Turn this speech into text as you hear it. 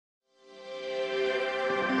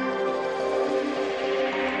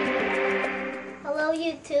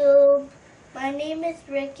My name is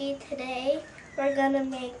Ricky. Today we're going to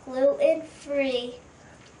make gluten-free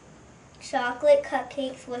chocolate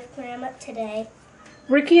cupcakes with Grandma today.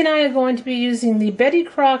 Ricky and I are going to be using the Betty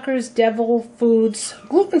Crocker's Devil Foods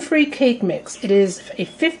gluten-free cake mix. It is a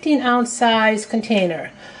 15-ounce size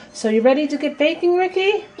container. So you ready to get baking,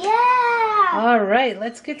 Ricky? Yeah! All right,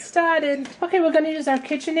 let's get started. Okay, we're going to use our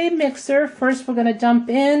KitchenAid mixer. First, we're going to dump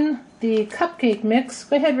in the cupcake mix.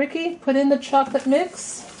 Go ahead, Ricky. Put in the chocolate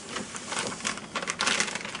mix.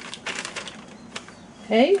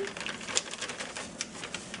 Okay.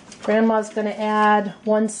 Grandma's going to add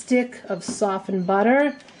 1 stick of softened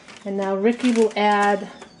butter. And now Ricky will add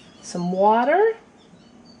some water.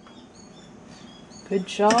 Good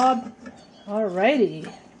job.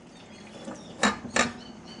 Alrighty.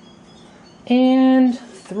 And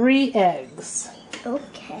 3 eggs.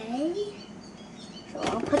 Okay. So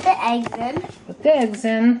I'll put the eggs in. Put the eggs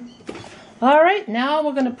in. Alright, now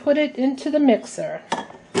we're going to put it into the mixer.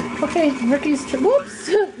 Okay, Ricky's whoops!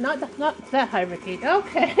 Not that high, Ricky.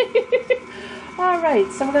 Okay.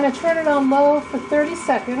 Alright, so we're going to turn it on low for 30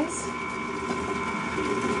 seconds.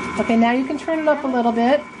 Okay, now you can turn it up a little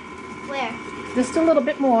bit. Where? Just a little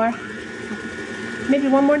bit more. Maybe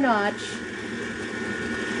one more notch.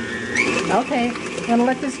 Okay, I'm going to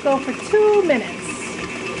let this go for 2 minutes.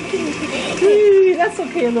 Whee, that's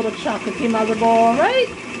okay, a little chocolate came out of the bowl, right?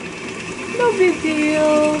 No big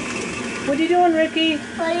deal. What are you doing, Ricky?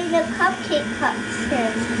 Putting the cupcake cups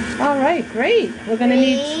in. Alright, great. We're going to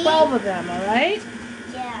need 12 of them, alright?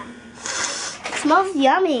 Yeah. It smells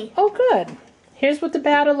yummy. Oh, good. Here's what the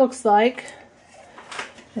batter looks like.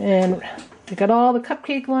 And we got all the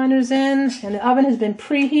cupcake liners in, and the oven has been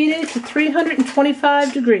preheated to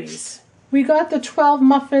 325 degrees. We got the 12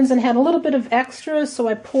 muffins and had a little bit of extra, so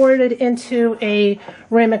I poured it into a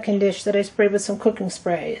Ramekin dish that I sprayed with some cooking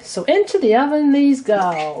spray. So into the oven these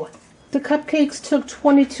go. The cupcakes took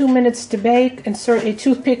 22 minutes to bake. Insert a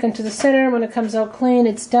toothpick into the center. When it comes out clean,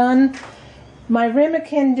 it's done. My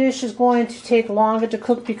Ramekin dish is going to take longer to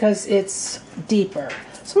cook because it's deeper.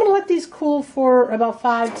 So I'm going to let these cool for about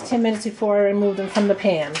 5 to 10 minutes before I remove them from the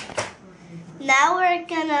pan. Now we're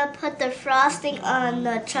gonna put the frosting on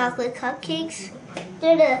the chocolate cupcakes.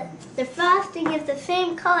 The frosting is the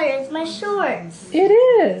same color as my shorts. It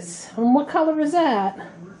is. And what color is that?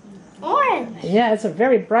 Orange. Yeah, it's a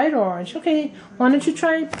very bright orange. Okay, why don't you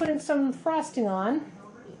try putting some frosting on?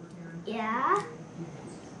 Yeah.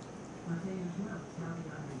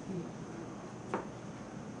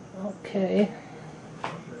 Okay.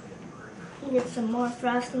 Get some more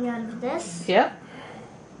frosting out of this. Yep.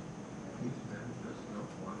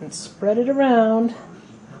 And spread it around.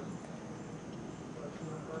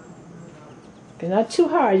 Okay, not too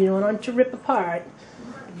hard. You don't want it to rip apart.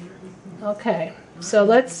 Okay, so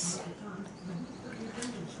let's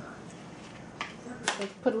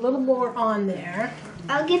put a little more on there.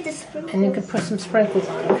 I'll get the sprinkles. And you can put some sprinkles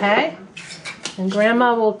on, okay? And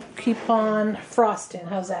Grandma will keep on frosting.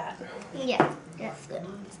 How's that? Yeah, that's good.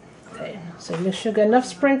 Okay, so make sure you got enough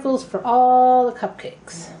sprinkles for all the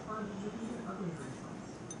cupcakes.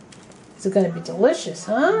 It's going to be delicious,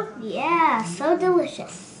 huh? Yeah, so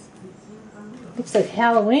delicious. Looks like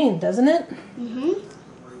Halloween, doesn't it? Mm-hmm.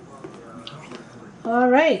 All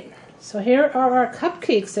right, so here are our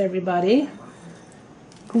cupcakes, everybody.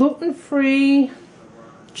 Gluten-free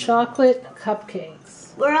chocolate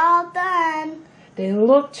cupcakes. We're all done. They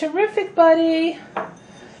look terrific, buddy.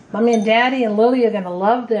 Mommy and Daddy and Lily are going to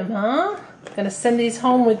love them, huh? Going to send these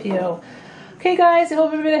home with you. Okay, guys, I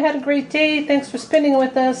hope everybody had a great day. Thanks for spending it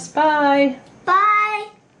with us. Bye. Bye.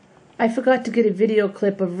 I forgot to get a video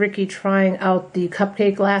clip of Ricky trying out the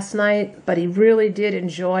cupcake last night, but he really did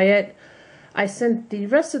enjoy it. I sent the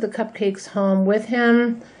rest of the cupcakes home with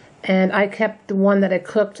him, and I kept the one that I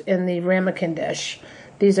cooked in the Ramekin dish.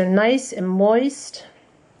 These are nice and moist,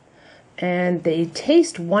 and they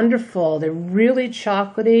taste wonderful. They're really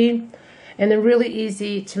chocolatey, and they're really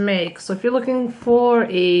easy to make. So if you're looking for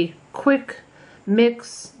a quick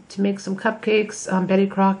mix to make some cupcakes, Betty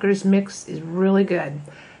Crocker's mix is really good.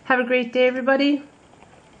 Have a great day, everybody.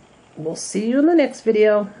 We'll see you in the next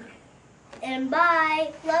video. And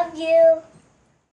bye. Love you.